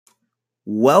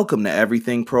Welcome to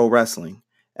Everything Pro Wrestling.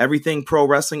 Everything Pro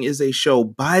Wrestling is a show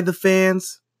by the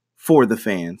fans, for the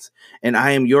fans. And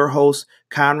I am your host,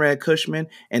 Conrad Cushman,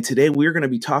 and today we're going to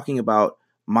be talking about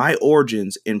my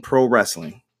origins in pro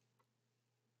wrestling.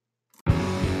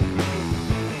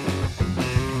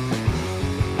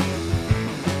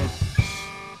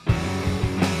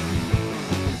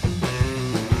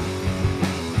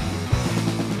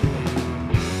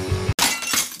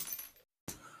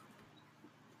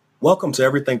 Welcome to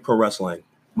Everything Pro Wrestling.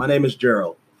 My name is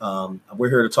Gerald. We're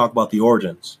here to talk about the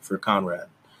origins for Conrad.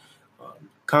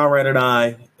 Conrad and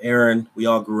I, Aaron, we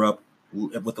all grew up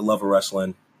with the love of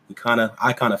wrestling. I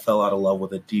kind of fell out of love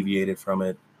with it, deviated from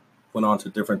it, went on to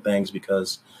different things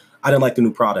because I didn't like the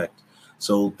new product.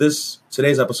 So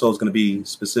today's episode is going to be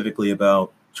specifically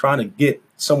about trying to get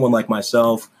someone like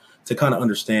myself to kind of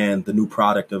understand the new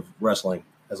product of wrestling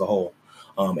as a whole.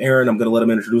 Aaron, I'm going to let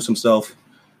him introduce himself.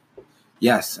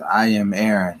 Yes, I am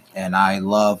Aaron, and I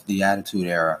love the Attitude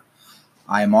Era.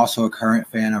 I am also a current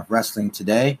fan of wrestling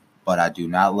today, but I do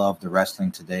not love the wrestling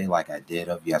today like I did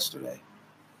of yesterday.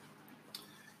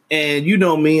 And you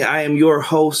know me, I am your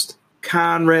host,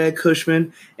 Conrad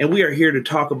Cushman, and we are here to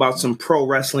talk about some pro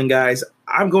wrestling, guys.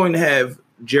 I'm going to have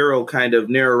Gerald kind of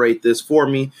narrate this for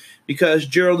me because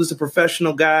Gerald is a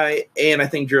professional guy, and I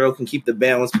think Gerald can keep the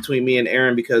balance between me and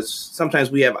Aaron because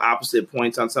sometimes we have opposite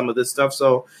points on some of this stuff.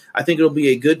 So I think it'll be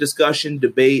a good discussion,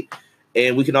 debate,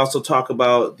 and we can also talk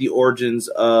about the origins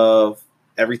of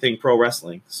everything pro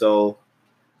wrestling. So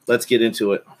let's get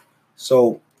into it.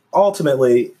 So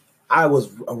ultimately, I was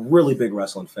a really big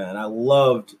wrestling fan. I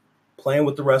loved playing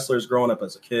with the wrestlers growing up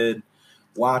as a kid,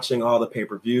 watching all the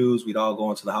pay-per-views. We'd all go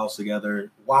into the house together,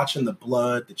 watching the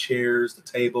blood, the chairs, the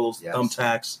tables, Yes. the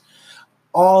thumbtacks,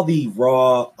 all the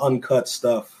raw, uncut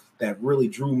stuff that really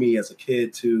drew me as a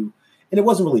kid to, and it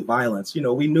wasn't really violence. You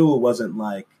know, we knew it wasn't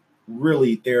like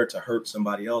really there to hurt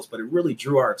somebody else, but it really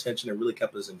drew our attention. It really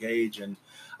kept us engaged. And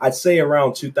I'd say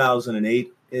around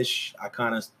 2008-ish, I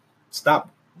kind of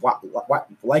stopped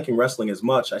liking wrestling as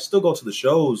much. I still go to the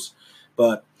shows,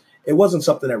 but it wasn't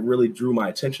something that really drew my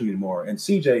attention anymore. And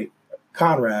CJ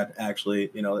Conrad, actually,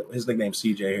 you know, his nickname's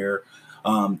CJ here.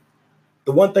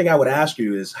 The one thing I would ask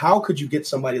you is, how could you get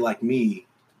somebody like me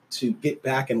to get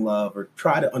back in love or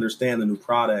try to understand the new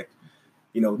product,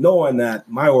 you know, knowing that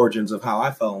my origins of how I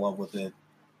fell in love with it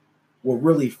were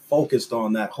really focused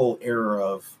on that whole era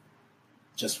of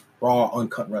just raw,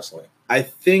 uncut wrestling? I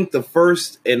think the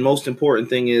first and most important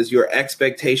thing is your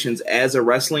expectations as a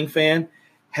wrestling fan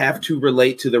have to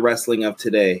relate to the wrestling of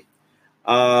today.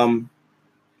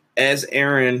 As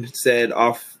Aaron said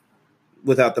off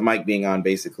without the mic being on,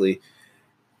 basically,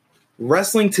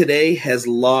 wrestling today has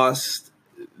lost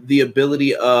the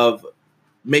ability of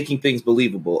making things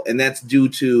believable. And that's due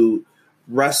to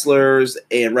wrestlers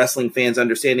and wrestling fans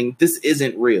understanding this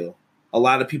isn't real. A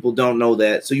lot of people don't know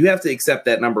that. So you have to accept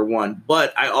that, number one.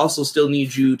 But I also still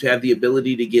need you to have the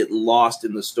ability to get lost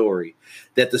in the story,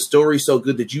 that the story's so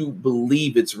good that you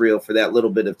believe it's real for that little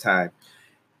bit of time.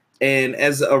 And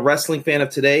as a wrestling fan of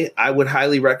today, I would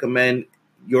highly recommend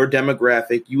your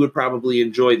demographic. You would probably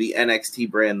enjoy the NXT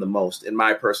brand the most, in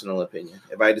my personal opinion,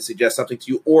 if I had to suggest something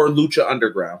to you, or Lucha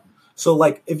Underground. So,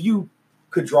 like, if you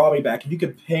could draw me back, if you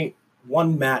could paint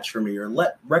one match for me or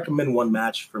recommend one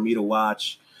match for me to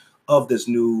watch of this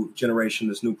new generation,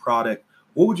 this new product,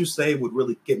 what would you say would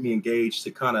really get me engaged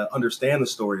to kind of understand the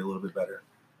story a little bit better?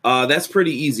 That's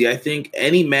pretty easy. I think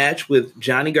any match with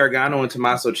Johnny Gargano and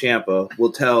Tommaso Ciampa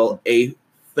will tell a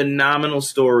phenomenal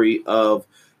story of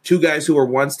two guys who were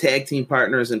once tag team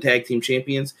partners and tag team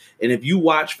champions. And if you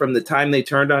watch from the time they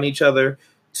turned on each other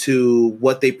to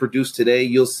what they produce today,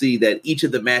 you'll see that each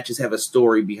of the matches have a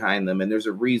story behind them. And there's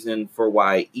a reason for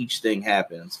why each thing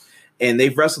happens. And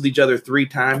they've wrestled each other 3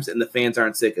 times, and the fans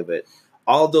aren't sick of it.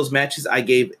 All of those matches I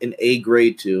gave an A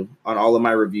grade to on all of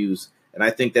my reviews. And I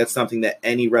think that's something that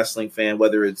any wrestling fan,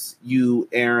 whether it's you,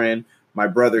 Aaron, my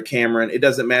brother Cameron, it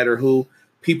doesn't matter who,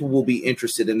 people will be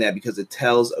interested in that because it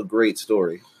tells a great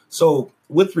story. So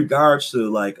with regards to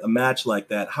like a match like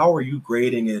that, how are you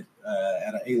grading it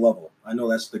at an A level? I know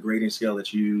that's the grading scale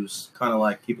that you use, kind of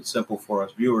like keep it simple for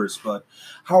us viewers, but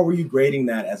how are you grading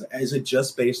that? Is it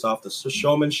just based off the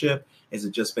showmanship? Is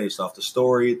it just based off the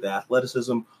story, the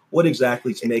athleticism? What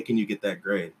exactly is making you get that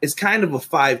grade? It's kind of a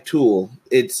 5 tool.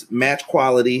 It's match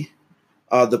quality,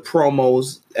 the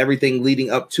promos, everything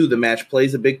leading up to the match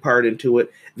plays a big part into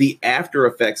it. The after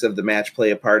effects of the match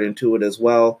play a part into it as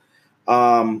well.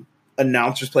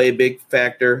 Announcers play a big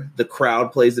factor. The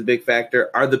crowd plays a big factor.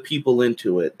 Are the people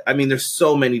into it? I mean, there's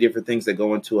so many different things that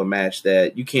go into a match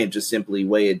that you can't just simply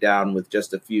weigh it down with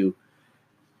just a few.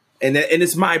 And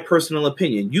it's my personal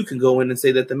opinion. You can go in and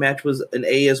say that the match was an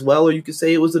A as well, or you could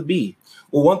say it was a B.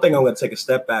 Well, one thing I'm going to take a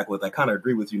step back with, I kind of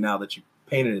agree with you now that you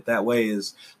painted it that way,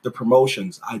 is the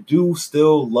promotions. I do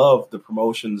still love the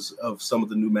promotions of some of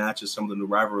the new matches, some of the new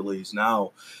rivalries.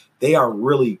 Now, they are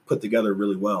really put together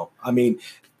really well. I mean,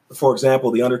 for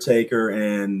example, The Undertaker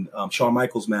and Shawn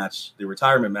Michaels match, the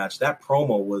retirement match, that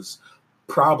promo was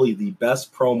probably the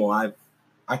best promo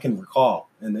I can recall.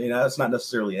 And that's not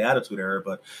necessarily an Attitude Era,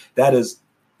 but that is,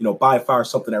 by far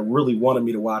something that really wanted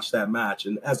me to watch that match.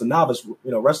 And as a novice,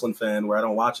 wrestling fan where I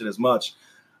don't watch it as much,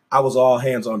 I was all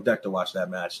hands on deck to watch that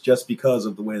match just because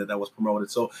of the way that was promoted.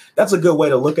 So that's a good way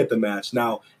to look at the match.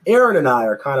 Now, Aaron and I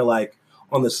are kind of like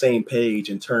on the same page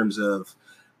in terms of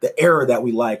the era that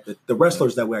we like, the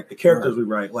wrestlers that we like, the characters we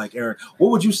like Aaron. What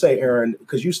would you say, Aaron,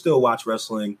 because you still watch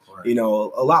wrestling, a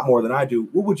lot more than I do.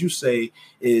 What would you say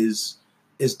is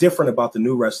different about the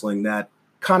new wrestling that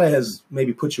kind of has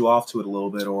maybe put you off to it a little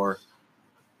bit? Or,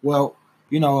 well,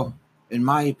 in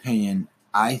my opinion,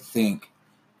 I think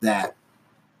that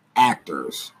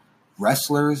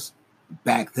wrestlers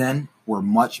back then were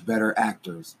much better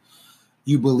actors.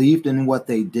 You believed in what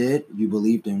they did, you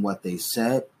believed in what they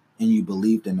said, and you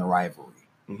believed in the rivalry.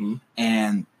 Mm-hmm.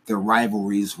 And the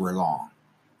rivalries were long.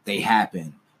 They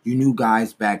happened. You knew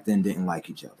guys back then didn't like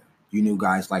each other. You knew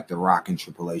guys like The Rock and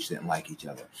Triple H didn't like each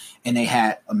other. And they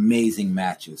had amazing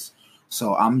matches.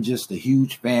 So I'm just a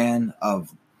huge fan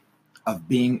of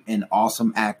being an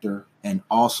awesome actor and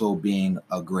also being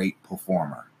a great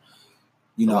performer.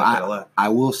 I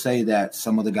will say that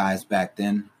some of the guys back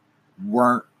then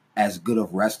weren't as good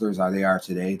of wrestlers as they are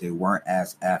today. They weren't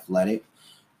as athletic.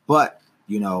 But,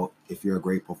 if you're a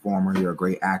great performer, you're a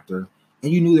great actor,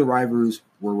 and you knew the rivalries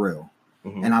were real.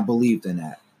 Mm-hmm. And I believed in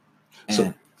that.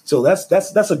 And So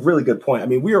that's a really good point. I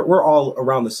mean, we're all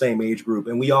around the same age group,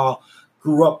 and we all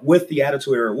grew up with the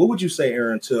Attitude Era. What would you say,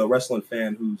 Aaron, to a wrestling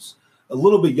fan who's a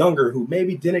little bit younger, who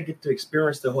maybe didn't get to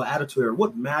experience the whole Attitude Era?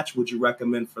 What match would you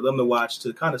recommend for them to watch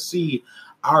to kind of see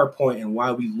our point and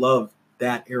why we love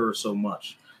that era so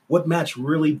much? What match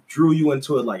really drew you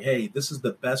into it? Like, hey, this is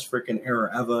the best freaking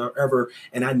era ever,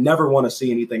 and I never want to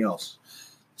see anything else.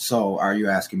 So are you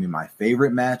asking me my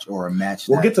favorite match or a match?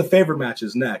 We'll get to favorite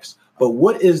matches next. But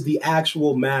what is the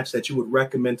actual match that you would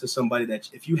recommend to somebody that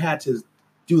if you had to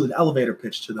do an elevator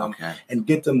pitch to them and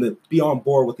get them to be on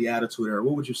board with the Attitude Era,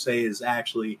 what would you say is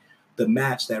actually the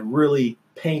match that really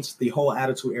paints the whole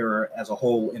Attitude Era as a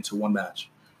whole into one match?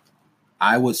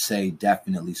 I would say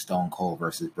definitely Stone Cold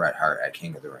versus Bret Hart at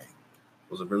King of the Ring. It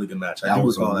was a really good match. That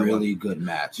was a really good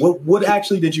match. What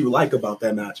actually did you like about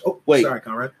that match? Oh, wait. Sorry,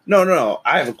 Conrad. No.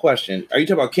 I have a question. Are you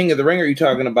talking about King of the Ring, or are you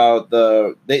talking about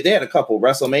they had a couple.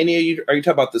 WrestleMania, are you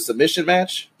talking about the submission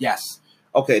match? Yes.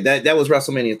 Okay, that was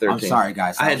WrestleMania 13. I'm sorry,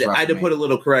 guys. I had to put a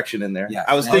little correction in there. Yes.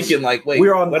 I was thinking like, wait.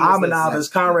 We're on I'm a novice.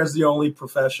 Conrad's the only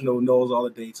professional who knows all the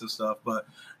dates and stuff, but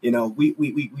we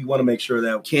want to make sure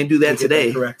that can't do that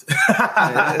today. Correct.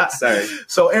 Sorry.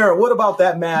 So, Aaron, what about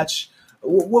that match?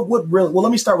 What really? Well,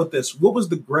 let me start with this. What was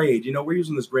the grade? We're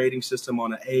using this grading system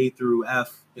on an A through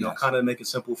F. Kind of make it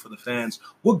simple for the fans.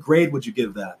 What grade would you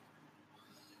give that?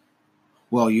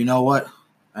 Well, you know what,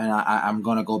 and I'm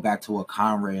going to go back to what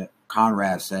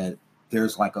Conrad said.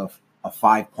 There's like a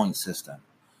 5-point system.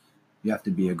 You have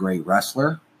to be a great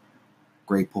wrestler,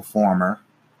 great performer,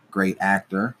 great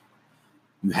actor.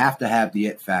 You have to have the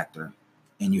it factor,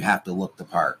 and you have to look the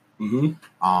part.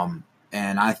 Mm-hmm.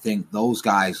 And I think those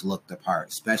guys looked the part,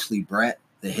 especially Bret,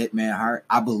 the Hitman Hart.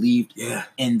 I believed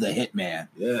in the Hitman.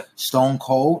 Yeah. Stone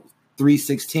Cold,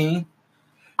 316.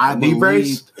 I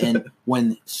believed in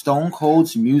when Stone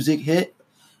Cold's music hit,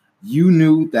 you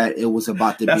knew that it was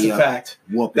about to be a fact.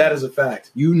 Whooping. That is a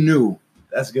fact. You knew.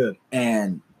 That's good.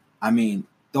 And, I mean,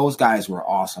 those guys were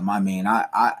awesome. I mean,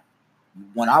 I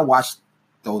when I watch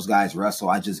those guys wrestle,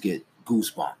 I just get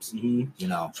goosebumps,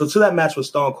 Mm-hmm. So to that match with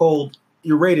Stone Cold,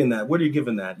 you're rating that. What are you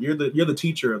giving that? You're the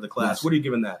teacher of the class. Yes. What are you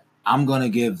giving that? I'm going to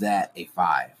give that a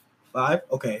 5. 5?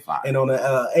 Okay. 5. And on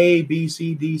a A, B,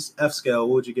 C, D, F scale,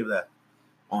 what would you give that?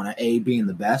 On an A being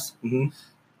the best,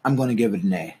 I'm going to give it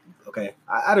an A. Okay.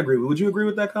 I'd agree. Would you agree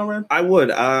with that, Conrad? I would.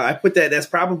 I put that's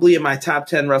probably in my top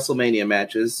 10 WrestleMania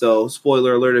matches. So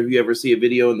spoiler alert, if you ever see a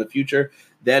video in the future,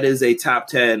 that is a top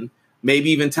 10, maybe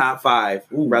even top 5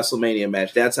 WrestleMania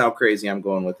match. That's how crazy I'm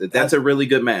going with it. That's a really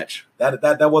good match.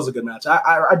 That was a good match.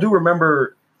 I do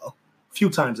remember a few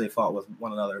times they fought with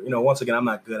one another. Once again, I'm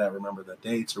not good at remember the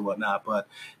dates or whatnot, but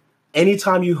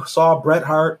anytime you saw Bret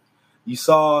Hart, you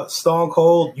saw Stone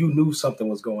Cold, you knew something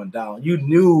was going down. You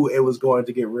knew it was going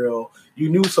to get real. You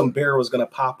knew some bear was going to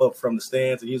pop up from the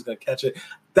stands and he was going to catch it.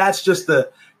 That's just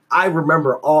I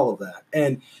remember all of that.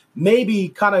 And maybe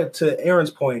kind of to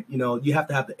Aaron's point, you have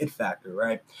to have the it factor,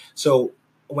 right? So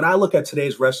when I look at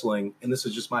today's wrestling, and this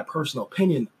is just my personal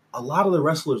opinion, a lot of the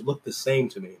wrestlers look the same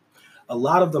to me. A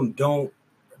lot of them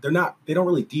they don't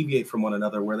really deviate from one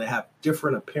another where they have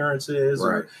different appearances.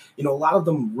 Right. Or, a lot of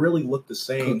them really look the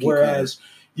same. Whereas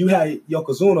you had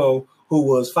Yokozuna, who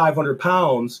was 500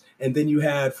 pounds, and then you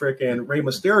had freaking Rey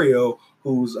Mysterio,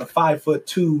 who's a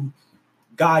 5'2"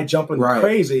 guy jumping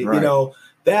crazy. Right.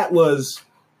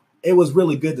 It was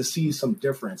really good to see some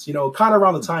difference. Kind of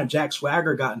around the time Jack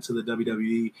Swagger got into the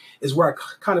WWE is where I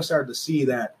kind of started to see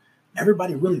that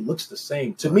everybody really looks the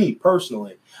same to me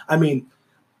personally. I mean,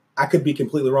 I could be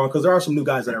completely wrong because there are some new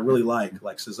guys that I really like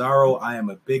Cesaro. I am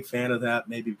a big fan of that,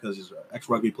 maybe because he's an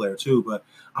ex-rugby player too, but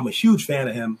I'm a huge fan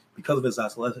of him because of his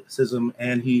athleticism,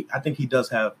 and I think he does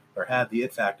have or had the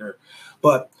it factor.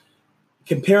 But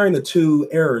comparing the two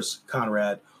eras,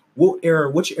 Conrad,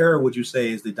 which era would you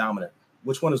say is the dominant?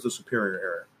 Which one is the superior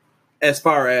era? As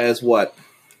far as what?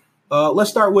 Let's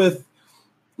start with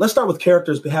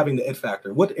characters having the it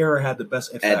factor. What era had the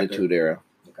best it factor? Attitude Era.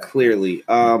 Okay. Clearly.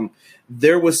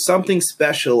 There was something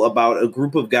special about a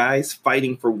group of guys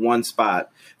fighting for one spot,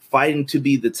 fighting to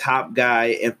be the top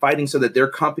guy, and fighting so that their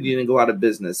company didn't go out of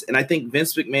business. And I think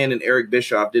Vince McMahon and Eric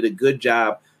Bischoff did a good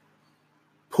job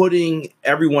putting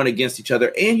everyone against each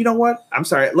other. And you know what? I'm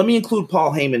sorry. Let me include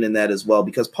Paul Heyman in that as well,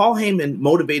 because Paul Heyman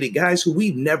motivated guys who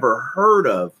we've never heard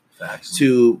of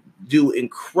to do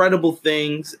incredible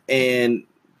things and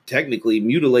technically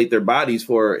mutilate their bodies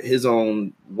for his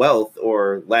own wealth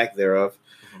or lack thereof,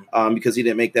 because he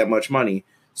didn't make that much money.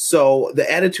 So the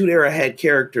Attitude Era had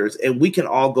characters, and we can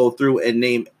all go through and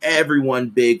name everyone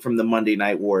big from the Monday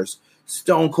Night Wars.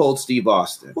 Stone Cold Steve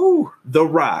Austin, The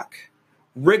Rock,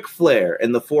 Ric Flair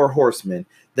and the Four Horsemen,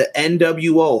 the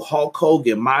NWO, Hulk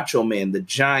Hogan, Macho Man, the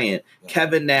Giant,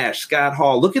 Kevin Nash, Scott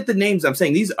Hall. Look at the names I'm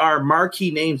saying. These are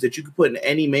marquee names that you could put in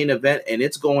any main event, and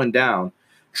it's going down.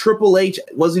 Triple H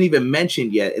wasn't even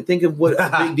mentioned yet. And think of what a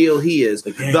big deal he is.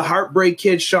 The Heartbreak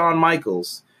Kid, Shawn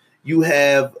Michaels. You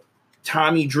have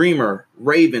Tommy Dreamer,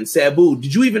 Raven, Sabu.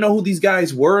 Did you even know who these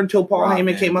guys were until Paul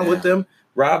Heyman came up with them?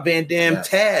 Rob Van Dam,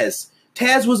 Taz.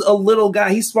 Taz was a little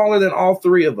guy. He's smaller than all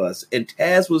three of us. And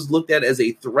Taz was looked at as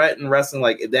a threat in wrestling.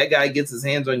 Like, if that guy gets his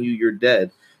hands on you, you're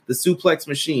dead. The Suplex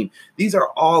Machine. These are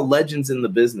all legends in the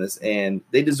business, and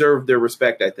they deserve their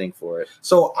respect, I think, for it.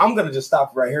 So I'm going to just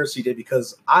stop right here, CJ,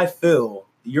 because I feel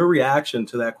your reaction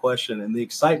to that question and the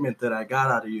excitement that I got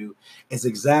out of you is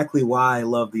exactly why I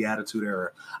love the Attitude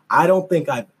Era. I don't think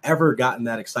I've ever gotten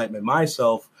that excitement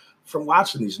myself from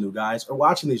watching these new guys or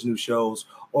watching these new shows,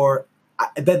 or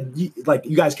that,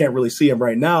 you guys can't really see him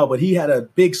right now, but he had a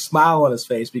big smile on his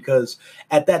face because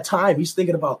at that time he's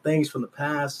thinking about things from the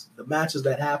past, the matches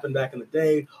that happened back in the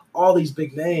day, all these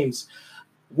big names.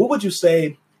 What would you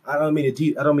say? I don't mean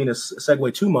to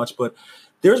segue too much, but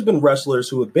there's been wrestlers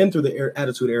who have been through the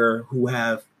Attitude Era who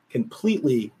have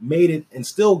completely made it and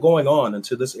still going on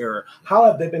into this era. How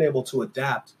have they been able to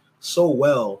adapt so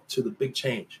well to the big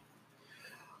change?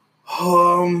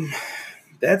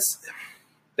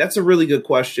 That's a really good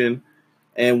question,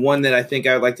 and one that I think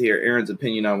I'd like to hear Aaron's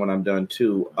opinion on when I'm done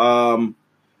too. Are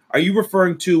you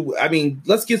referring to,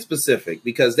 let's get specific,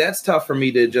 because that's tough for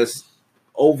me to just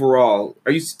overall.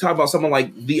 Are you talking about someone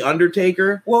like The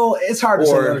Undertaker? Well, it's hard to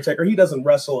say The Undertaker. He doesn't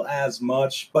wrestle as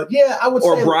much, but yeah, I would say.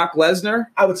 Or Brock Lesnar?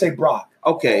 I would say Brock.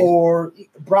 Okay. Or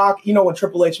Brock, when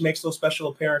Triple H makes those special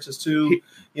appearances too,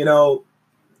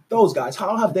 those guys,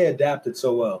 how have they adapted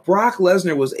so well? Brock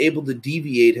Lesnar was able to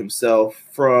deviate himself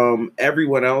from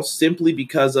everyone else simply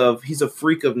because he's a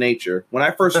freak of nature. When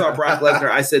I first saw Brock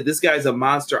Lesnar, I said, this guy's a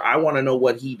monster. I want to know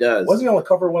what he does. Wasn't he on the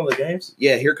cover of one of the games?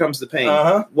 Yeah, Here Comes the Pain.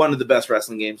 One of the best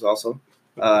wrestling games also.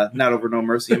 Not Over No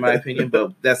Mercy, in my opinion,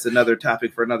 but that's another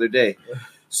topic for another day.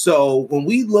 So when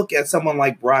we look at someone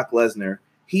like Brock Lesnar,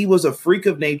 he was a freak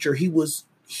of nature. He was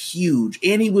huge,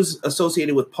 and he was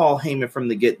associated with Paul Heyman from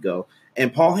the get-go.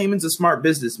 And Paul Heyman's a smart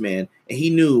businessman, and he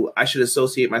knew I should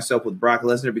associate myself with Brock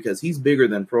Lesnar because he's bigger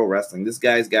than pro wrestling. This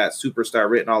guy's got superstar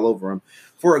written all over him.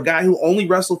 For a guy who only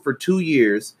wrestled for 2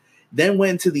 years, then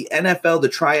went to the NFL to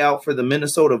try out for the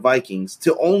Minnesota Vikings,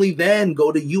 to only then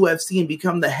go to UFC and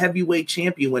become the heavyweight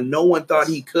champion when no one thought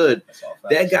he could.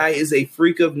 That guy is a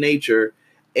freak of nature,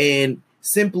 and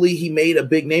simply he made a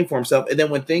big name for himself. And then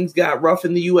when things got rough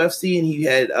in the UFC and he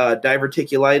had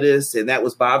diverticulitis and that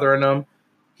was bothering him,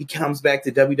 he comes back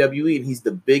to WWE and he's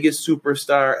the biggest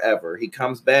superstar ever. He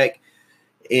comes back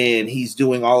and he's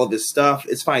doing all of his stuff.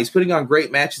 It's fine. He's putting on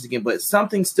great matches again, but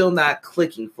something's still not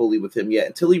clicking fully with him yet.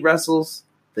 Until he wrestles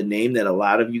the name that a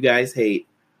lot of you guys hate,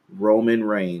 Roman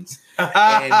Reigns.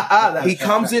 And he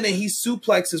comes in and he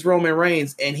suplexes Roman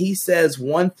Reigns, and he says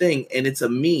one thing, and it's a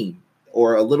meme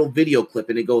or a little video clip,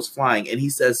 and it goes flying. And he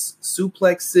says,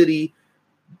 "Suplex City,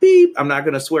 beep." I'm not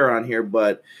going to swear on here,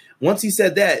 but once he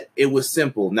said that, it was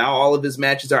simple. Now all of his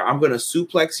matches are, I'm going to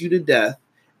suplex you to death,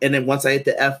 and then once I hit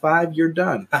the F5, you're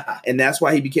done. And that's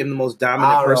why he became the most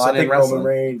dominant person in wrestling. Roman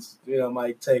Reigns,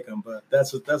 might take him, but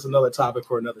that's another topic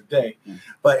for another day.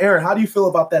 But Aaron, how do you feel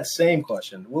about that same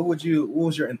question? What was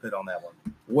your input on that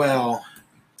one? Well,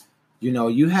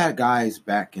 you had guys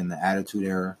back in the Attitude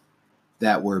Era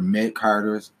that were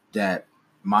mid-carders that,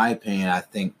 my opinion, I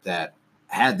think that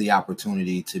had the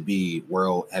opportunity to be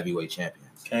world heavyweight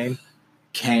champions.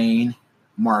 Kane,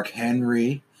 Mark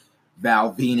Henry,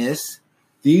 Val Venus.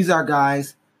 These are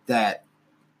guys that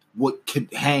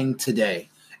could hang today.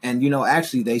 And,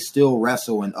 actually they still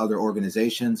wrestle in other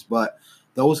organizations, but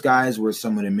those guys were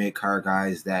some of the mid-card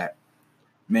guys that,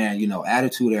 man,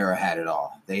 Attitude Era had it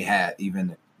all. They had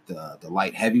even the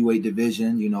light heavyweight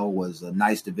division, was a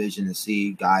nice division to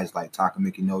see. Guys like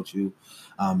Takamiki Nochu,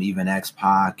 even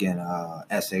X-Pac and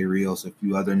S.A. Rios, a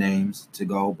few other names to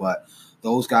go. But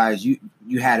those guys, you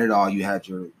had it all. You had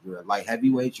your light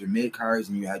heavyweights, your mid-cards,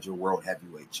 and you had your world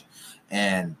heavyweights.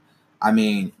 And, I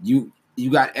mean, you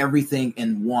got everything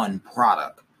in one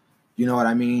product. You know what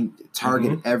I mean?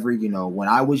 Target every, when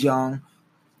I was young,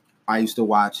 I used to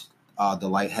watch the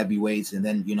light heavyweights, and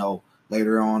then,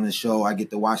 later on in the show, I get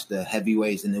to watch the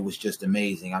heavyweights, and it was just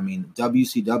amazing. I mean,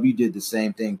 WCW did the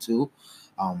same thing too.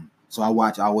 So I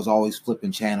was always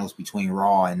flipping channels between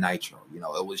Raw and Nitro.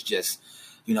 It was just,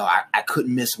 I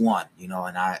couldn't miss one,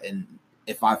 and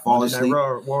if I fall asleep,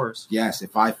 yes,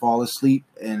 if I fall asleep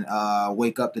and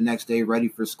wake up the next day ready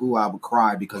for school, I would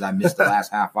cry because I missed the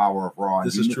last half hour of Raw.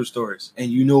 This is true stories.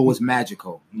 And it was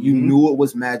magical. You knew it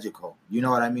was magical. You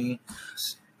know what I mean?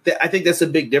 I think that's a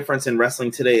big difference in wrestling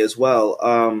today as well.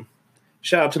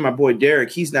 Shout out to my boy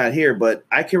Derek. He's not here, but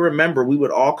I can remember we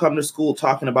would all come to school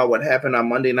talking about what happened on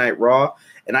Monday Night Raw.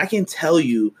 And I can tell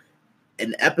you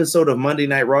an episode of Monday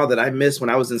Night Raw that I missed when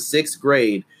I was in 6th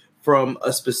grade from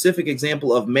a specific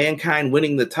example of Mankind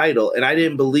winning the title. And I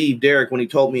didn't believe Derek when he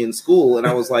told me in school. And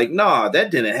I was like, nah, that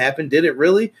didn't happen. Did it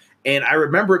really? And I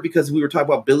remember it because we were talking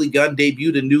about Billy Gunn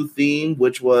debuted a new theme,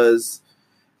 which was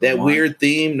that weird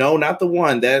theme. No, not the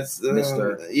one. That's that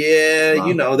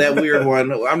weird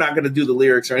one. I'm not going to do the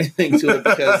lyrics or anything to it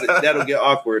because that'll get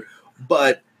awkward.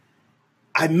 But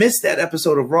I missed that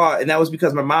episode of Raw, and that was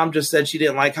because my mom just said she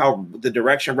didn't like how the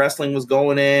direction wrestling was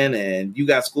going in, and you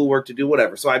got schoolwork to do,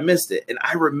 whatever. So I missed it, and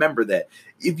I remember that.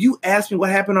 If you asked me what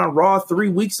happened on Raw 3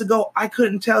 weeks ago, I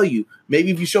couldn't tell you. Maybe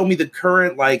if you show me the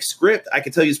current script, I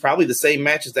could tell you it's probably the same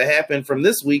matches that happened from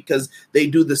this week because they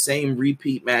do the same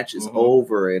repeat matches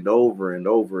over and over and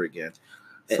over again.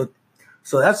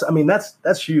 So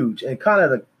that's huge. And kind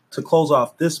of to close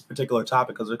off this particular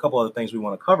topic, because there are a couple other things we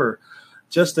want to cover.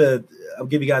 I'll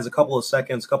give you guys a couple of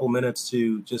seconds, couple minutes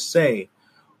to just say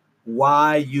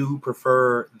why you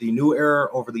prefer the new era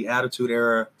over the Attitude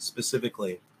Era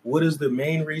specifically. What is the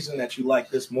main reason that you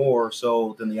like this more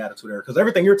so than the Attitude Era? Because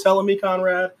everything you're telling me,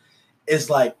 Conrad, is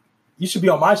like you should be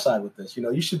on my side with this.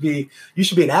 You should be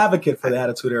an advocate for the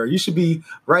Attitude Era. You should be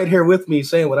right here with me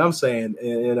saying what I'm saying.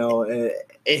 And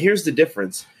here's the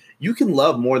difference. You can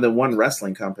love more than one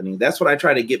wrestling company. That's what I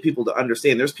try to get people to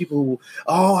understand. There's people who,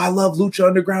 I love Lucha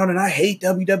Underground and I hate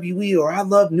WWE, or I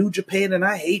love New Japan and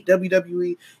I hate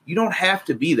WWE. You don't have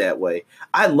to be that way.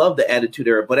 I love the Attitude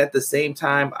Era, but at the same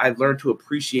time, I've learned to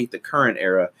appreciate the current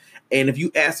era. And if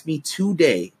you ask me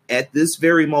today, at this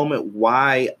very moment,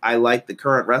 why I like the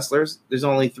current wrestlers, there's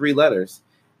only 3 letters,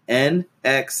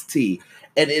 NXT.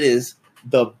 And it is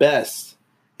the best.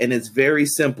 And it's very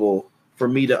simple for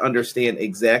me to understand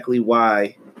exactly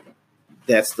why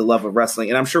that's the love of wrestling.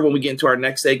 And I'm sure when we get into our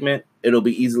next segment, it'll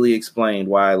be easily explained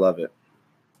why I love it.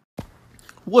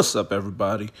 What's up,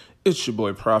 everybody? It's your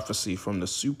boy Prophecy from the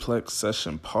Suplex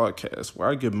Session Podcast, where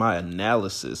I give my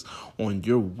analysis on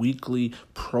your weekly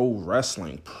pro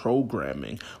wrestling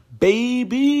programming.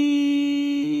 Baby!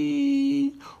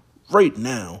 Right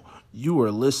now, you are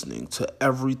listening to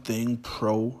Everything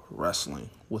Pro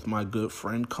Wrestling with my good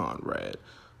friend Conrad.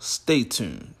 Stay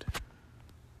tuned.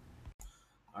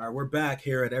 All right, we're back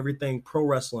here at Everything Pro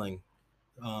Wrestling.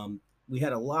 We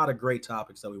had a lot of great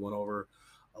topics that we went over,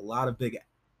 a lot of big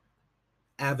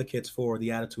advocates for the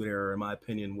Attitude Era, in my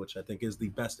opinion, which I think is the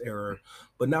best era.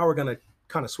 But now we're going to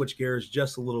kind of switch gears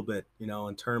just a little bit,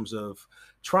 in terms of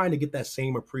trying to get that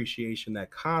same appreciation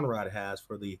that Conrad has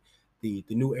for the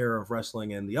new era of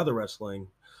wrestling and the other wrestling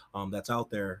that's out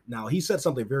there. Now, he said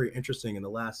something very interesting in the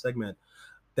last segment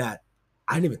that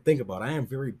I didn't even think about it. I am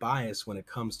very biased when it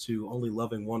comes to only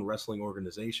loving one wrestling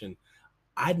organization.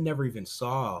 I never even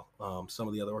saw some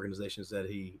of the other organizations that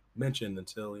he mentioned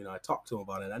until I talked to him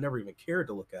about it. I never even cared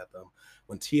to look at them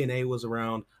when TNA was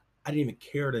around. I didn't even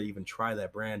care to even try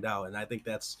that brand out, and I think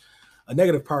that's a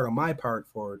negative part on my part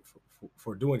for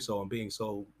doing so and being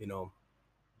so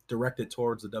directed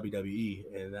towards the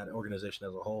WWE and that organization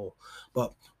as a whole.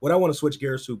 But what I want to switch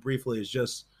gears to briefly is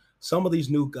just some of these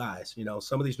new guys.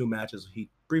 Some of these new matches. He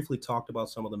briefly talked about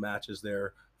some of the matches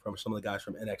there from some of the guys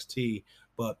from NXT,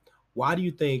 but why do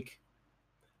you think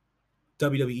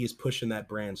WWE is pushing that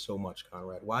brand so much,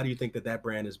 Conrad? Why do you think that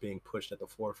brand is being pushed at the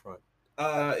forefront?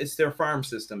 It's their farm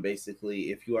system,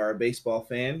 basically. If you are a baseball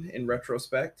fan, in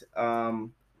retrospect,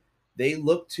 they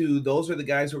look to those are the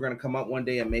guys who are going to come up one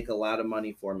day and make a lot of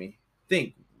money for me.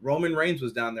 Think Roman Reigns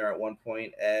was down there at one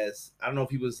point as I don't know if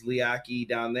he was Liaki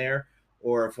down there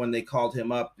or if when they called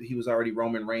him up, he was already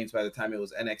Roman Reigns by the time it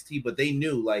was NXT. But they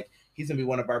knew like he's going to be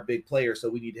one of our big players, so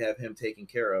we need to have him taken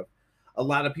care of. A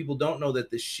lot of people don't know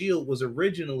that the Shield was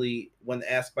originally, when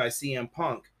asked by CM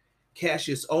Punk,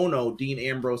 Cassius Ohno, Dean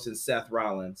Ambrose, and Seth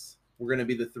Rollins were going to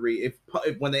be the three. If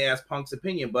when they asked Punk's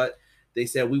opinion, but they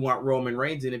said we want Roman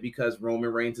Reigns in it because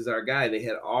Roman Reigns is our guy. They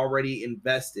had already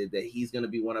invested that he's going to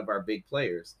be one of our big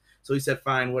players. So he said,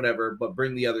 fine, whatever, but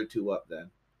bring the other two up then.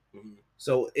 Mm-hmm.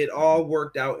 So it all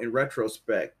worked out in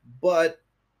retrospect. But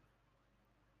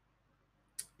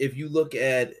if you look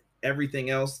at everything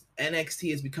else,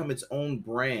 NXT has become its own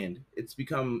brand. It's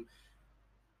become,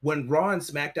 when Raw and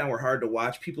SmackDown were hard to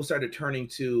watch, people started turning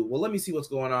to, well, let me see what's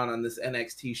going on this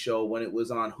NXT show when it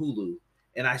was on Hulu.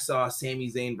 And I saw Sami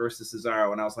Zayn versus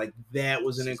Cesaro, and I was like, that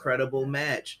was an incredible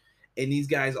match. And these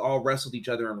guys all wrestled each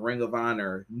other in Ring of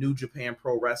Honor, New Japan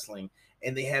Pro Wrestling,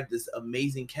 and they have this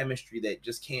amazing chemistry that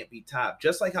just can't be topped.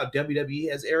 Just like how WWE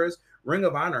has eras, Ring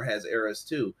of Honor has eras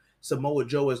too. Samoa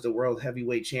Joe is the world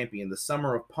heavyweight champion. The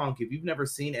Summer of Punk. If you've never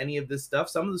seen any of this stuff,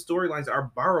 some of the storylines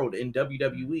are borrowed in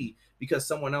WWE because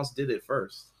someone else did it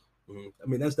first. Mm-hmm. I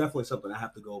mean, that's definitely something I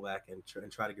have to go back and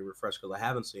try to get refreshed because I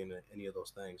haven't seen any of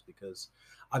those things because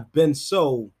I've been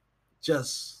so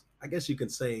just, I guess you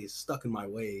could say, stuck in my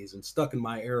ways and stuck in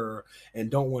my error and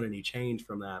don't want any change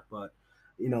from that. But,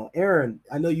 Aaron,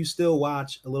 I know you still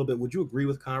watch a little bit. Would you agree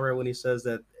with Conrad when he says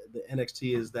that the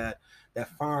NXT is that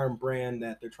farm brand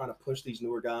that they're trying to push these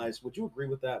newer guys? Would you agree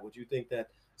with that? Would you think that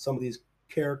some of these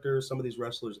characters, some of these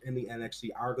wrestlers in the NXT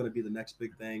are going to be the next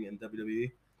big thing in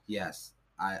WWE? Yes.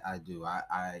 I do.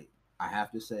 I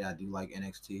have to say I do like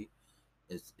NXT.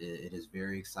 It is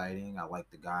very exciting. I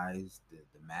like the guys,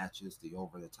 the matches, the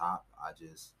over the top.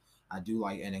 I do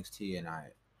like NXT, and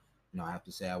I have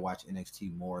to say I watch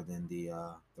NXT more than the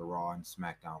Raw and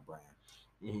SmackDown brand.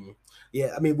 Mm-hmm.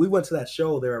 Yeah, I mean, we went to that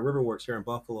show there at Riverworks here in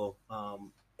Buffalo.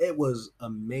 It was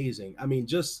amazing. I mean,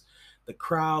 just the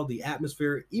crowd, the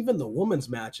atmosphere, even the women's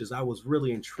matches. I was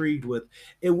really intrigued with.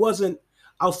 It wasn't.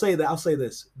 I'll say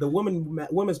this: the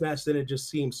women's match didn't just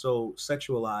seem so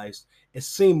sexualized. It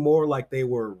seemed more like they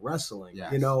were wrestling.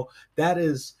 Yes.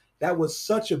 That was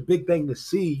such a big thing to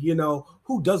see.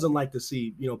 Who doesn't like to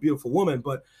see beautiful women?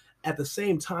 But at the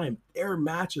same time, their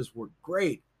matches were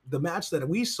great. The match that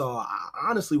we saw,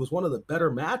 honestly, was one of the better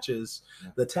matches.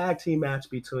 Yeah. The tag team match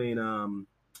between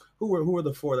who were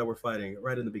the four that were fighting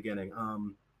right in the beginning?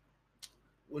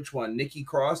 Which one? Nikki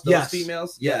Cross? Those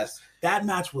females? Yes. That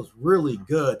match was really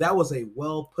good. That was a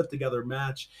well put together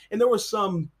match. And there were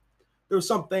some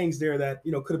things there that,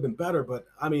 could have been better. But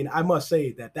I mean, I must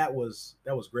say that was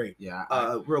great. Yeah.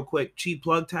 Real quick, cheap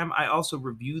plug time. I also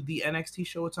reviewed the NXT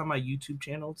show. It's on my YouTube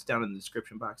channel. It's down in the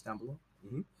description box down below.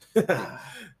 Mm-hmm.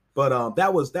 But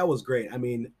that was great. I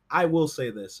mean, I will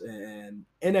say this, and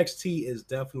NXT is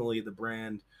definitely the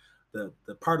brand, the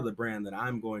part of the brand that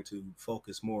I'm going to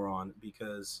focus more on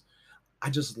because I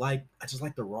just like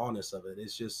the rawness of it.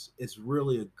 It's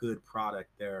really a good product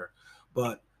there.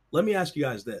 But let me ask you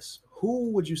guys this: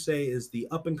 who would you say is the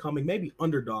up and coming, maybe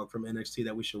underdog from NXT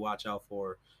that we should watch out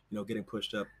for? Getting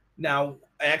pushed up. Now,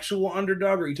 actual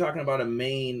underdog, or are you talking about a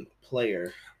main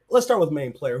player? Let's start with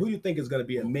main player. Who do you think is going to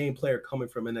be a main player coming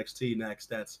from NXT next?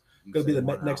 That's going to be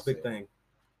the next big thing.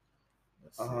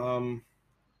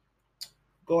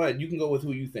 Go ahead. You can go with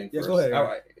who you think. Yeah, first. Go ahead. All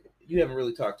right. You haven't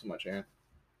really talked too much, Aaron.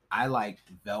 I like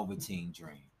Velveteen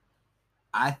Dream.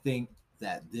 I think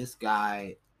that this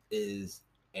guy is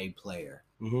a player.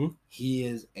 Mm-hmm. He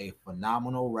is a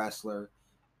phenomenal wrestler,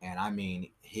 and I mean,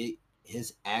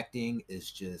 his acting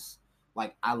is just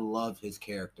like, I love his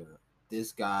character.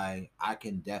 This guy, I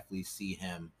can definitely see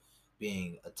him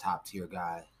being a top tier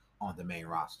guy on the main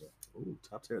roster. Ooh,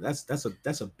 top tier. That's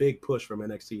a big push from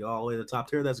NXT all the way to the top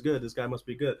tier. That's good. This guy must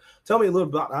be good. Tell me a little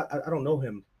about. I don't know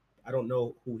him. I don't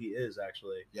know who he is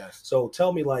actually. Yes. So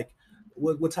tell me, like,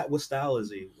 what style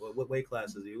is he? What weight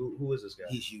class is he? Who is this guy?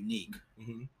 He's unique.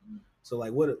 Mm-hmm. So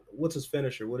like, what's his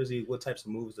finisher? What is he? What types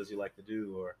of moves does he like to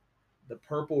do? Or The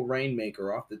purple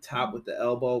rainmaker off the top with the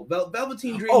elbow.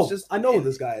 Velveteen Dream's oh, just. I know who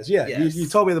this guy is. Yeah, Yes. you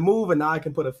told me the move, and now I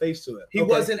can put a face to it. He Okay.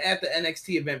 wasn't at the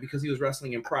NXT event because he was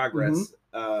wrestling in progress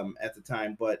at the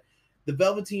time. But the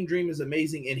Velveteen Dream is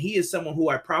amazing, and he is someone who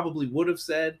I probably would have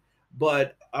said.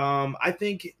 But I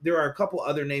think there are a couple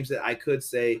other names that I could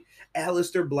say.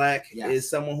 Aleister Black is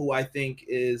someone who I think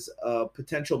is a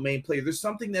potential main player. There's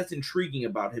something that's intriguing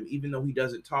about him, even though he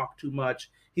doesn't talk too much.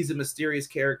 He's a mysterious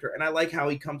character, and I like how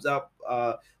he comes up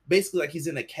basically like he's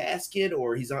in a casket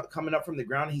or he's coming up from the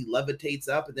ground. And he levitates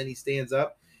up, and then he stands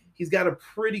up. He's got a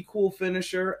pretty cool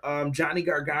finisher. Johnny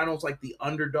Gargano's like the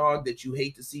underdog that you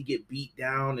hate to see get beat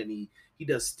down, and he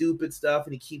does stupid stuff,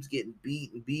 and he keeps getting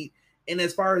beat and beat. And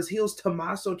as far as heels,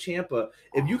 Tommaso Ciampa,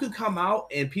 if you could come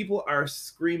out and people are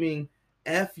screaming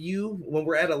F you when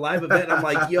we're at a live event, I'm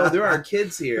like, yo, there are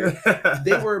kids here.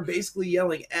 They were basically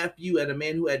yelling F you at a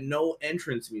man who had no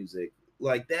entrance music.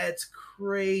 Like, that's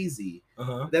crazy.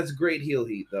 That's great heel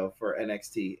heat, though, for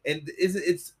NXT. And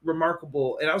it's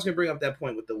remarkable. And I was going to bring up that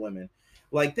point with the women.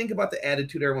 Like, think about the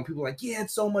Attitude Era when people are like, yeah,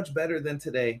 it's so much better than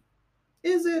today.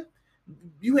 Is it?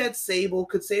 You had Sable.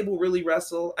 Could Sable really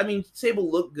wrestle? I mean,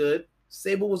 Sable looked good.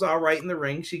 Sable was all right in the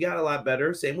ring. She got a lot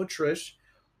better. Same with Trish.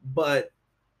 But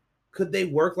could they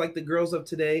work like the girls of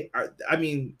today? I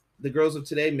mean, the girls of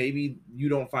today, maybe you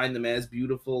don't find them as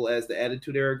beautiful as the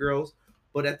Attitude Era girls.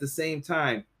 But at the same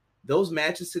time, those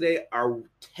matches today are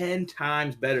 10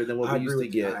 times better than what we used to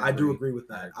get. I do agree with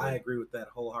that. I agree with that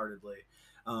wholeheartedly.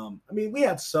 I mean, we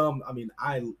had some. I mean,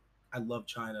 I love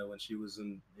Chyna when she was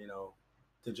in,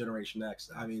 the Generation X.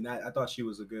 I mean, I thought she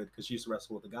was a good, because she used to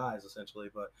wrestle with the guys essentially.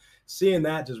 But seeing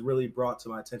that just really brought to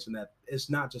my attention that it's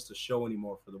not just a show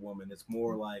anymore for the woman. It's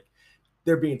more like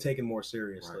they're being taken more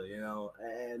seriously,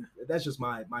 and that's just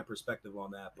my perspective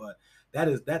on that. But that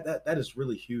is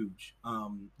really huge. What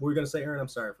were you gonna say, Aaron? I'm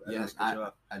sorry. Yes, I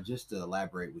just to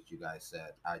elaborate what you guys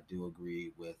said, I do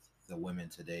agree with the women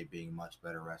today being much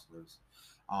better wrestlers.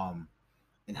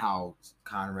 And how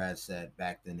Conrad said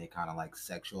back then they kind of like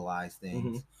sexualized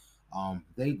things.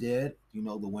 They did, the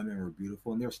women were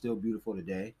beautiful and they're still beautiful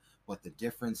today. But the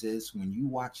difference is when you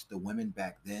watch the women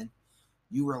back then,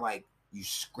 you were like, you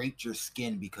scraped your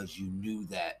skin because you knew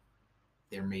that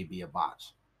there may be a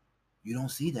botch. You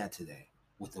don't see that today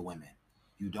with the women.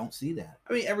 You don't see that.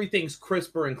 I mean, everything's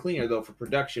crisper and cleaner, though, for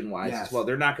production-wise as well.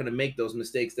 They're not going to make those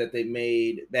mistakes that they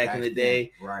made back in the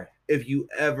day. Right. If you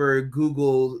ever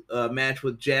Google a match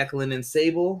with Jacqueline and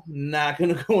Sable, not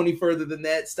going to go any further than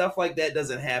that. Stuff like that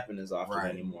doesn't happen as often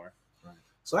anymore. Right.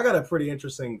 So I got a pretty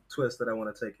interesting twist that I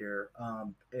want to take here.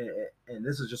 And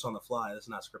this is just on the fly. This is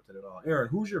not scripted at all. Aaron,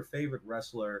 who's your favorite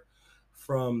wrestler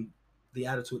from the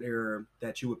Attitude Era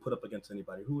that you would put up against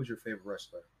anybody? Who was your favorite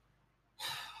wrestler?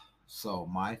 So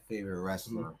my favorite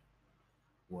wrestler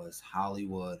was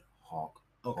Hollywood Hulk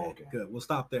Hogan. Good. We'll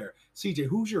stop there. CJ,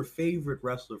 who's your favorite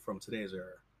wrestler from today's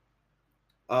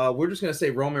era? We're just going to say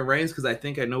Roman Reigns because I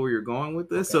think I know where you're going with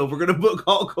this. Okay. So we're going to book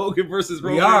Hulk Hogan versus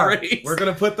Roman Reigns. We're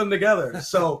going to put them together.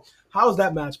 So how's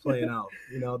that match playing out?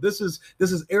 This is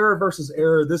era versus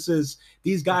era.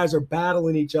 These guys are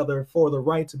battling each other for the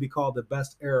right to be called the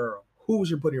best era. Who would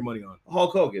you put your money on?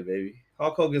 Hulk Hogan, baby.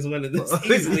 Hulk Hogan's winning this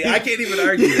easily. I can't even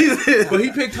argue. But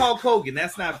he picked Hulk Hogan.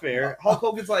 That's not fair. Hulk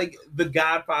Hogan's like the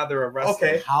godfather of wrestling.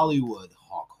 Okay. Hollywood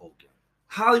Hulk Hogan.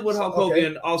 Hollywood Hulk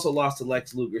Hogan also lost to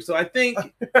Lex Luger. So I think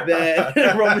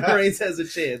that Roman Reigns has a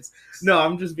chance. No,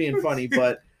 I'm just being funny.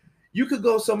 But you could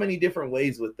go so many different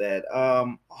ways with that.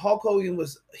 Hulk Hogan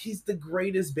he's the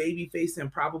greatest babyface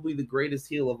and probably the greatest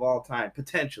heel of all time.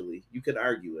 Potentially. You could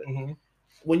argue it. Mm-hmm.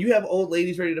 When you have old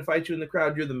ladies ready to fight you in the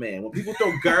crowd, you're the man. When people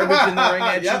throw garbage in the ring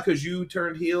at you because you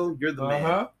turned heel, you're the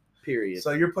man. Period.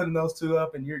 So you're putting those two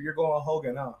up, and you're going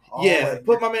Hogan, huh?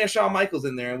 Put my man Shawn Michaels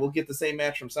in there, and we'll get the same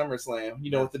match from SummerSlam.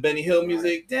 With the Benny Hill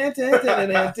music. Shawn's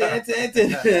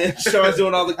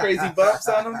doing all the crazy buffs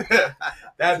on him.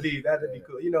 That'd be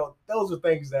cool. Those are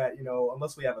things that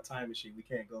unless we have a time machine, we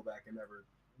can't go back and ever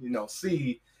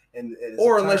see.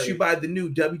 Or unless you buy the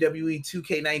new WWE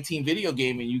 2K19 video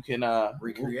game and you can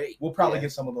recreate. We'll probably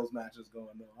get some of those matches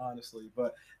going though, honestly.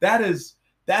 But that is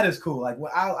cool. Like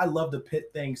I love to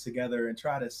pit things together and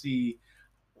try to see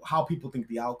how people think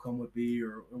the outcome would be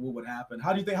or what would happen.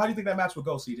 How do you think that match would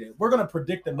go, CJ? We're gonna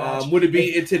predict the match. Would it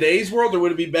be in today's world or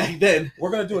would it be back then?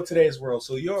 We're gonna do it today's world.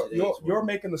 So you're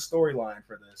making the storyline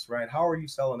for this, right? How are you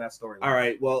selling that storyline? All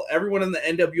right. Well, everyone in the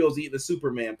NWO is eating a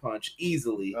Superman punch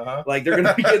easily. Uh-huh. Like they're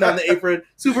gonna be getting on the apron,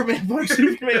 Superman punch,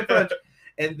 Superman punch.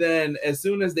 And then as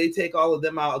soon as they take all of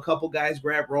them out, a couple guys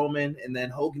grab Roman, and then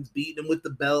Hogan's beating him with the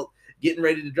belt, getting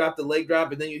ready to drop the leg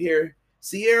drop, and then you hear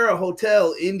Sierra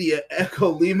Hotel, India, Echo,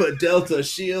 Lima, Delta,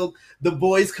 Shield. The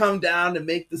boys come down to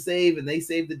make the save, and they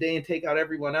save the day and take out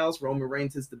everyone else. Roman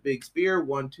Reigns hits the big spear.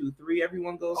 1, 2, 3.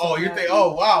 Everyone goes. Oh, you're thinking.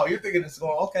 Oh, wow. You're thinking it's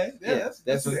going. Okay, Yeah,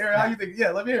 that's Sierra. How you think?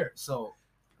 Yeah, let me hear it. So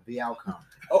the outcome.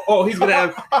 Oh, he's gonna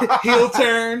have heel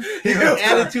turn,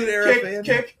 attitude era,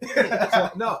 kick.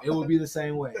 So, no, it would be the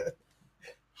same way.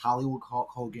 Hollywood Hulk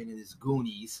Hogan and his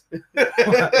Goonies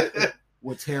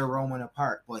would tear Roman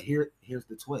apart. But here's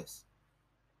the twist.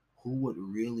 Who would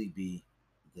really be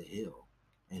the heel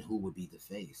and who would be the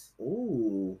face?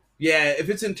 Ooh. Yeah, if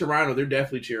it's in Toronto, they're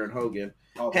definitely cheering Hogan.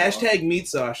 Oh, Hashtag meat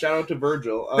sauce. Shout out to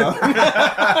Virgil.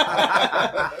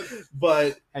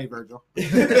 But Hey, Virgil.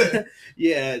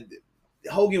 yeah,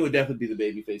 Hogan would definitely be the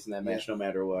babyface in that match, no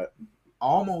matter what.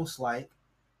 Almost like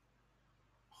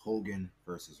Hogan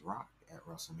versus Rock at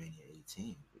WrestleMania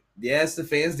 18. Yes, the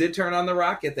fans did turn on The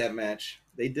Rock at that match.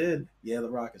 They did. Yeah, The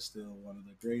Rock is still one of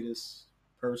the greatest,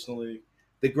 personally.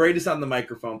 The greatest on the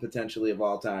microphone, potentially, of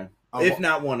all time. If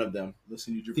not one of them.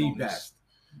 Listen, you The best.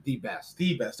 The best.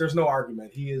 The best. There's no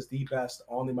argument. He is the best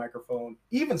on the microphone.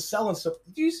 Even selling stuff.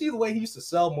 Do you see the way he used to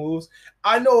sell moves?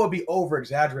 I know it would be over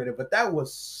exaggerated, but that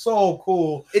was so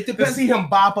cool. It To depends. see him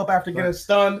bop up after getting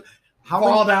stunned,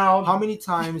 fall down. How many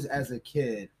times as a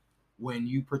kid when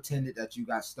you pretended that you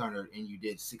got stunned and you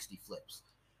did 60 flips?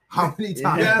 How many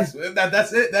times? Yes,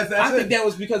 that's it. That's I it. think that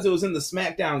was because it was in the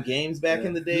SmackDown games back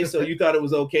in the day, so you thought it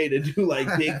was okay to do like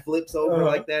big flips over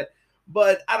like that.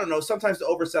 But I don't know. Sometimes the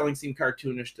overselling seemed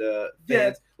cartoonish to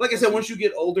fans. Like I said, once you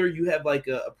get older, you have like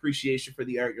a appreciation for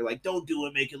the art. You're like, don't do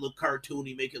it, make it look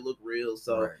cartoony, make it look real.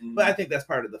 So, Right. but I think that's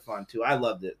part of the fun too. I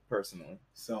loved it personally.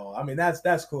 So I mean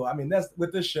that's cool. I mean that's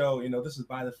with this show, this is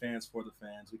by the fans for the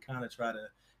fans. We kind of try to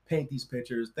paint these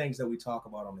pictures, things that we talk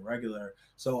about on the regular.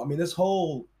 So I mean this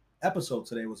whole episode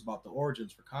today was about the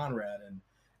origins for Conrad and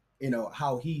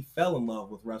how he fell in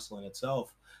love with wrestling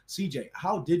itself. CJ,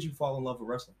 how did you fall in love with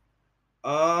wrestling?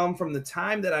 From the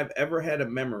time that I've ever had a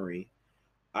memory,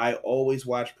 I always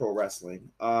watched pro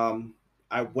wrestling. I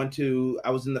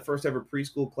was in the first ever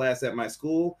preschool class at my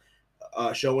school.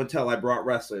 Show and tell. I brought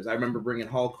wrestlers. I remember bringing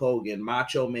Hulk Hogan,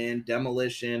 Macho Man,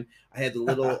 Demolition. I had the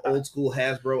little old school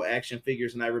Hasbro action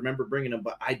figures, and I remember bringing them.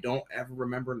 But I don't ever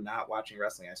remember not watching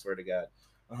wrestling. I swear to God.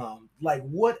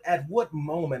 At what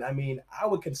moment? I mean, I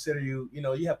would consider you.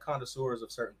 You have connoisseurs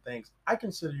of certain things. I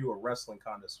consider you a wrestling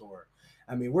connoisseur.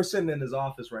 I mean, we're sitting in his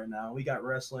office right now. We got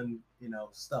wrestling,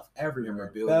 stuff everywhere.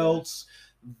 Memorabilia. Belts,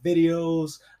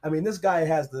 videos. I mean, this guy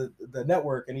has the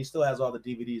network and he still has all the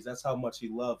DVDs. That's how much he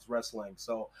loves wrestling.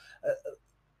 So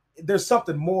there's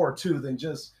something more too than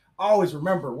just always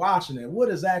remember watching it. What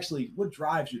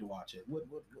drives you to watch it?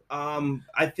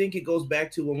 I think it goes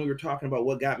back to when we were talking about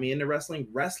what got me into wrestling.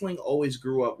 Wrestling always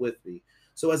grew up with me.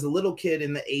 So as a little kid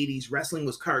in the 80s, wrestling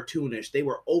was cartoonish. They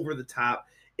were over the top.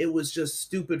 It was just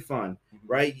stupid fun,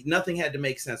 right? Nothing had to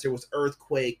make sense. There was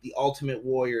Earthquake, the Ultimate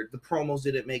Warrior. The promos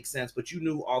didn't make sense, but you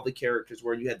knew all the characters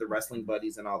where you had the wrestling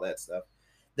buddies and all that stuff.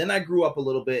 Then I grew up a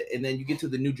little bit, and then you get to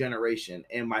the new generation,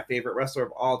 and my favorite wrestler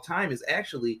of all time is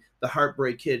actually the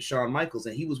Heartbreak Kid, Shawn Michaels,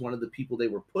 and he was one of the people they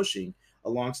were pushing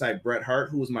alongside Bret Hart,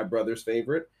 who was my brother's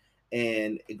favorite.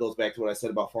 And it goes back to what I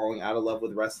said about falling out of love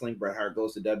with wrestling. Bret Hart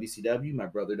goes to WCW. My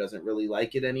brother doesn't really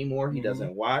like it anymore. He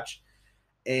doesn't watch.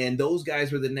 And those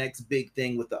guys were the next big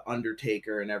thing with The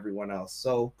Undertaker and everyone else.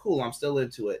 So cool, I'm still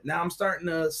into it. Now I'm starting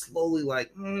to slowly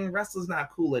wrestling's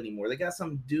not cool anymore. They got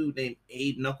some dude named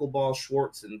Abe Knuckleball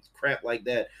Schwartz and crap like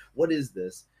that. What is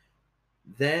this?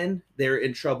 Then they're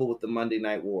in trouble with the Monday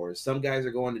Night Wars. Some guys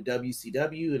are going to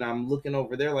WCW, and I'm looking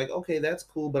over there like, okay, that's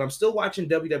cool. But I'm still watching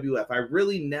WWF. I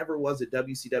really never was a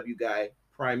WCW guy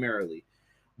primarily.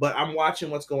 But I'm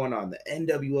watching what's going on. The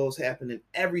NWO's happening.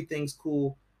 Everything's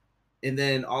cool. And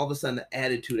then all of a sudden the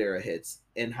Attitude Era hits.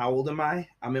 And how old am I?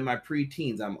 I'm in my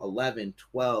preteens. I'm 11,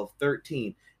 12,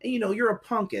 13. And you're a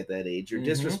punk at that age. You're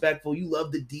disrespectful. You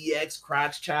love the DX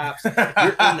crotch chops. You're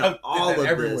into all of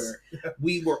everywhere. This.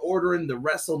 We were ordering the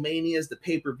WrestleManias, the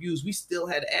pay-per-views. We still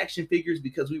had action figures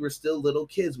because we were still little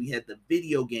kids. We had the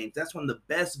video games. That's when the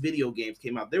best video games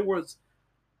came out. There was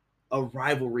a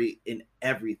rivalry in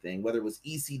everything, whether it was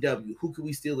ECW, who could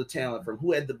we steal the talent from,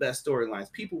 who had the best storylines.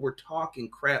 People were talking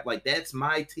crap like that's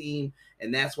my team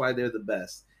and that's why they're the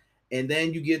best. And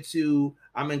then you get to,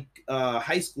 I'm in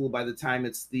high school by the time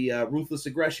it's the Ruthless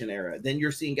Aggression era. Then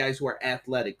you're seeing guys who are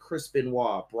athletic, Chris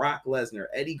Benoit, Brock Lesnar,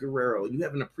 Eddie Guerrero. You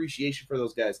have an appreciation for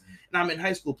those guys. And I'm in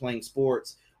high school playing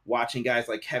sports, watching guys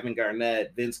like Kevin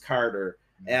Garnett, Vince Carter,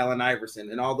 Allen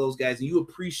Iverson, and all those guys. And you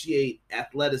appreciate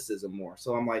athleticism more.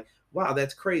 So I'm like, wow,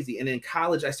 that's crazy. And in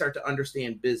college, I start to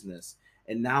understand business.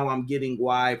 And now I'm getting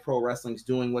why pro wrestling's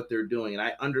doing what they're doing. And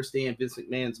I understand Vince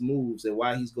McMahon's moves and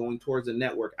why he's going towards a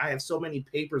network. I have so many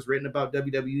papers written about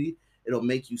WWE, it'll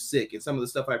make you sick. And some of the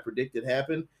stuff I predicted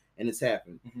happened, and it's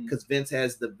happened. Because Vince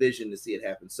has the vision to see it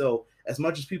happen. So as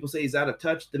much as people say he's out of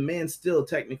touch, the man's still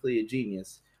technically a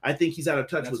genius. I think he's out of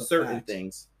touch with certain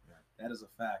things. That is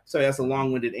a fact. So that's a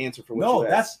long-winded answer for what you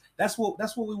asked. That's what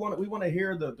we want. We want to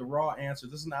hear the raw answer.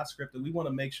 This is not scripted. We want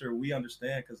to make sure we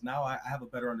understand, because now I have a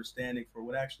better understanding for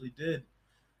what actually did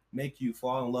make you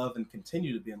fall in love and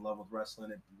continue to be in love with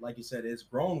wrestling. And like you said, it's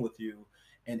grown with you.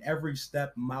 And every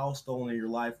step, milestone in your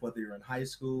life, whether you're in high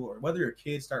school or whether you're a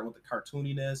kid starting with the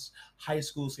cartooniness, high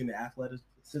school seeing the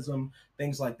athleticism,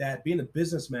 things like that, being a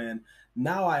businessman,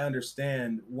 now I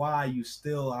understand why you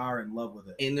still are in love with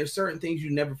it. And there's certain things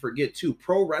you never forget too.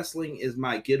 Pro wrestling is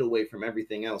my getaway from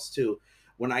everything else too.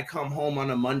 When I come home on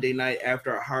a Monday night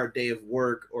after a hard day of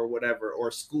work or whatever,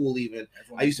 or school even,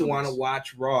 I used to want to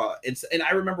watch Raw. And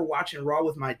I remember watching Raw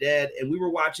with my dad, and we were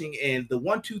watching, and the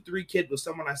 1, 2, 3 Kid was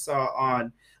someone I saw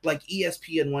on like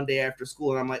ESPN one day after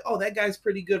school. And I'm like, oh, that guy's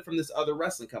pretty good from this other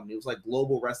wrestling company. It was like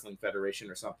Global Wrestling Federation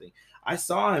or something. I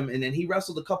saw him, and then he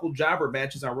wrestled a couple jobber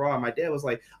matches on Raw. And my dad was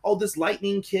like, oh, this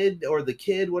Lightning Kid or the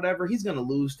Kid, whatever, he's going to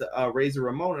lose to Razor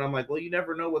Ramon. And I'm like, well, you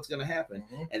never know what's going to happen.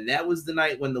 And that was the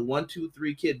night when the 1, 2,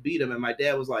 3 Kid beat him. And my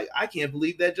dad was like, I can't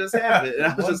believe that just happened. And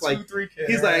I was just like, 3 Kid,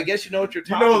 he's like, I guess you know what you're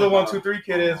talking about. You know who the 1, 2, 3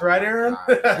 Kid is, right, Aaron?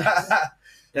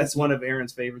 That's one of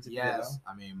Aaron's favorites. Yes,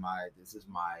 I mean this is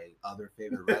my other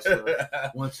favorite wrestler,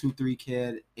 1, 2, 3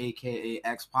 Kid, aka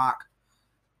X-Pac,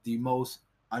 the most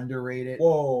underrated.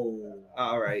 Whoa!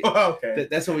 All right, okay,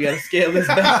 that's when we got to scale this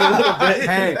back a little bit.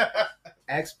 Hey,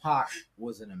 X-Pac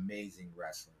was an amazing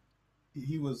wrestler.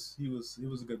 He was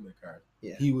a good mid card.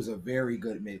 Yeah, he was a very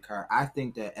good mid card. I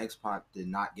think that X-Pac did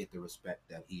not get the respect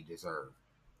that he deserved.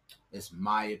 It's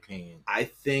my opinion. I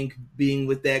think being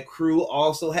with that crew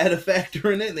also had a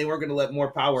factor in it, and they weren't going to let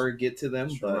more power get to them.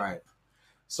 But. Right.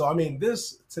 So I mean,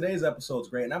 today's episode is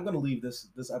great, and I'm going to leave this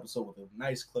episode with a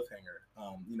nice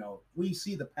cliffhanger. We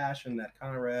see the passion that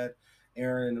Conrad,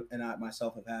 Aaron, and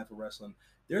myself have had for wrestling.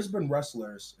 There's been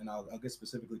wrestlers, and I'll get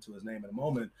specifically to his name in a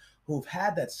moment, who've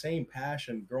had that same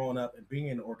passion growing up and being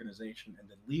in an organization and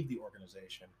then leave the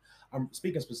organization. I'm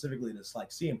speaking specifically to this,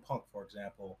 like CM Punk, for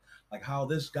example, like how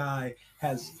this guy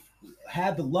has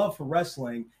had the love for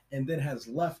wrestling and then has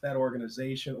left that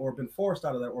organization or been forced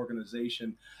out of that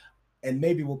organization. And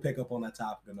maybe we'll pick up on that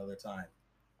topic another time.